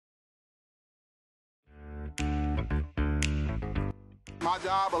My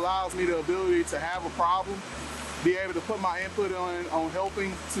job allows me the ability to have a problem, be able to put my input on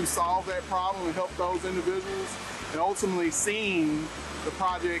helping to solve that problem and help those individuals, and ultimately seeing the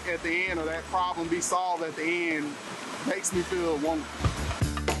project at the end or that problem be solved at the end makes me feel wonderful.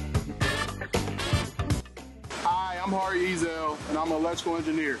 Hi, I'm Hardie Ezell, and I'm an electrical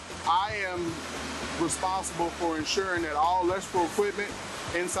engineer. I am responsible for ensuring that all electrical equipment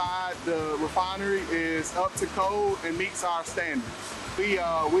inside the refinery is up to code and meets our standards. We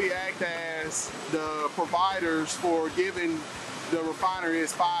act as the providers for giving the refinery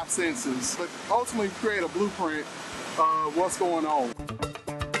its 5 senses, but ultimately create a blueprint of what's going on.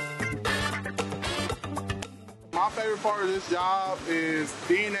 My favorite part of this job is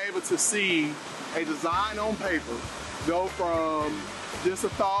being able to see a design on paper go from just a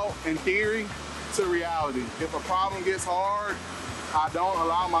thought and theory to reality. If a problem gets hard, I don't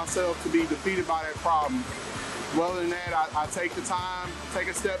allow myself to be defeated by that problem. Rather than that, I take the time, take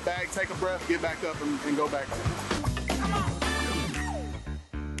a step back, take a breath, get back up and go back.